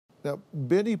Now,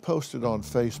 Benny posted on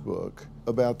Facebook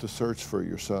about the search for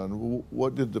your son.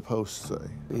 What did the post say?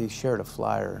 He shared a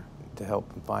flyer to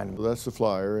help him find him. Well, that's the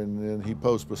flyer, and then he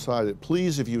posts beside it,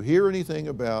 please, if you hear anything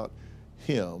about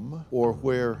him or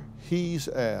where he's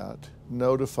at,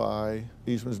 notify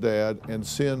Eastman's dad and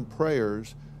send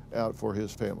prayers out for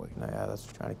his family. Yeah,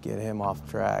 that's trying to get him off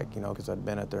track, you know, because I'd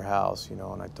been at their house, you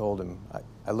know, and I told him,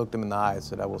 I looked him in the eye and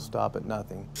said, I will stop at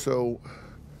nothing. So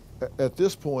at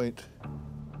this point,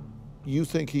 you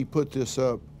think he put this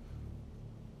up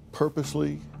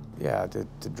purposely? Yeah,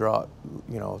 to draw,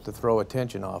 you know, to throw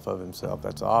attention off of himself.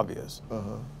 That's obvious.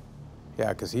 Uh-huh. Yeah,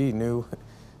 because he knew.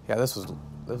 Yeah, this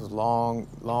was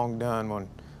long done when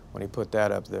he put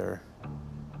that up there.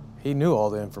 He knew all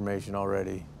the information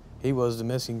already. He was the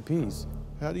missing piece.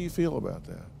 How do you feel about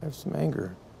that? I have some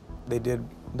anger. They did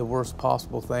the worst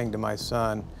possible thing to my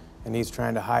son, and he's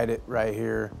trying to hide it right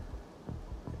here.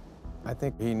 I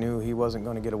think he knew he wasn't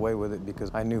going to get away with it because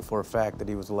I knew for a fact that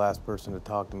he was the last person to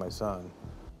talk to my son.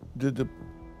 Did the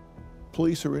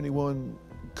police or anyone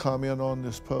comment on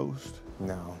this post?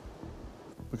 No.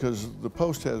 Because the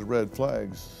post has red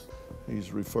flags.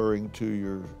 He's referring to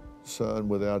your son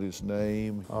without his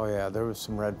name. Oh yeah, there was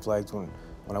some red flags when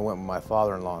I went with my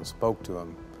father-in-law and spoke to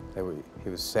him. He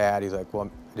was sad. He's like,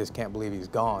 well, I just can't believe he's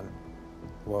gone.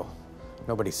 Well,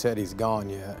 nobody said he's gone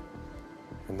yet.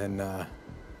 And then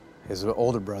his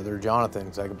older brother, Jonathan,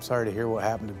 he's like, I'm sorry to hear what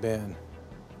happened to Ben.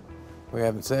 We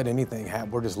haven't said anything.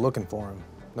 We're just looking for him.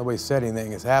 Nobody said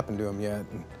anything has happened to him yet.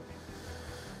 And,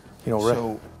 you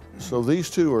know, so these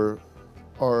two are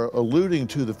alluding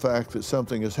to the fact that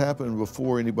something has happened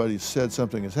before anybody said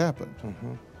something has happened.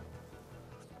 Mm-hmm.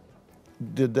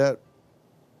 Did that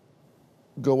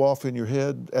go off in your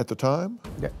head at the time?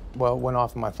 Yeah. Well, it went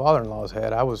off in my father-in-law's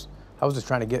head. I was just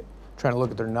trying to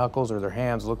look at their knuckles or their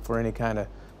hands, look for any kind of,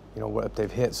 you know, if they've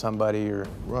hit somebody or.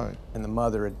 Right. And the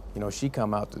mother had, you know, she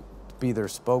come out to be their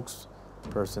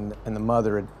spokesperson, and the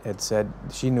mother had said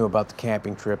she knew about the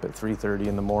camping trip at 3:30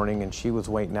 in the morning, and she was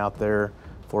waiting out there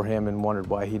for him and wondered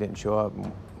why he didn't show up.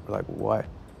 And we're like, why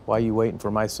are you waiting for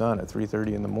my son at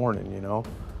 3:30 in the morning, you know?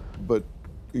 But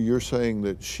you're saying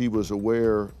that she was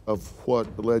aware of what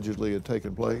allegedly had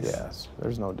taken place? Yes,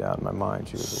 there's no doubt in my mind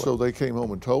she was aware. So they came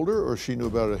home and told her, or she knew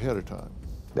about it ahead of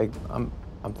time?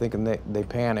 I'm thinking they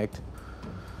panicked.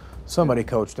 Somebody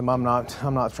coached him. I'm not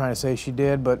trying to say she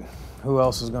did, but who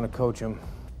else is going to coach him?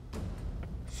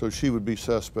 So she would be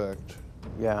suspect.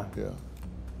 Yeah. Yeah.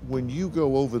 When you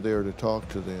go over there to talk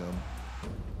to them,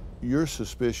 you're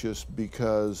suspicious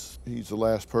because he's the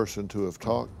last person to have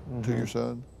talked to your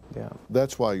son? Yeah.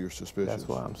 That's why you're suspicious? That's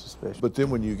why I'm suspicious. But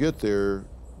then when you get there,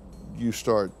 you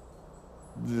start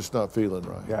just not feeling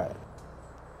right. Yeah.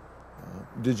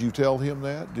 Did you tell him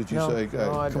that? Did you say, hey,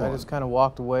 no, I come just kind of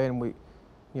walked away, and we,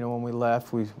 you know, when we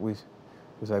left, we was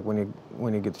like, when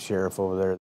you get the sheriff over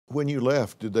there. When you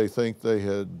left, did they think they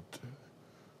had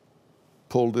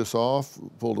pulled this off,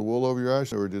 pulled the wool over your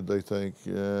eyes, or did they think,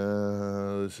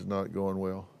 this is not going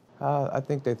well? I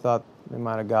think they thought they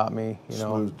might have got me, you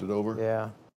know. Smoothed it over? Yeah.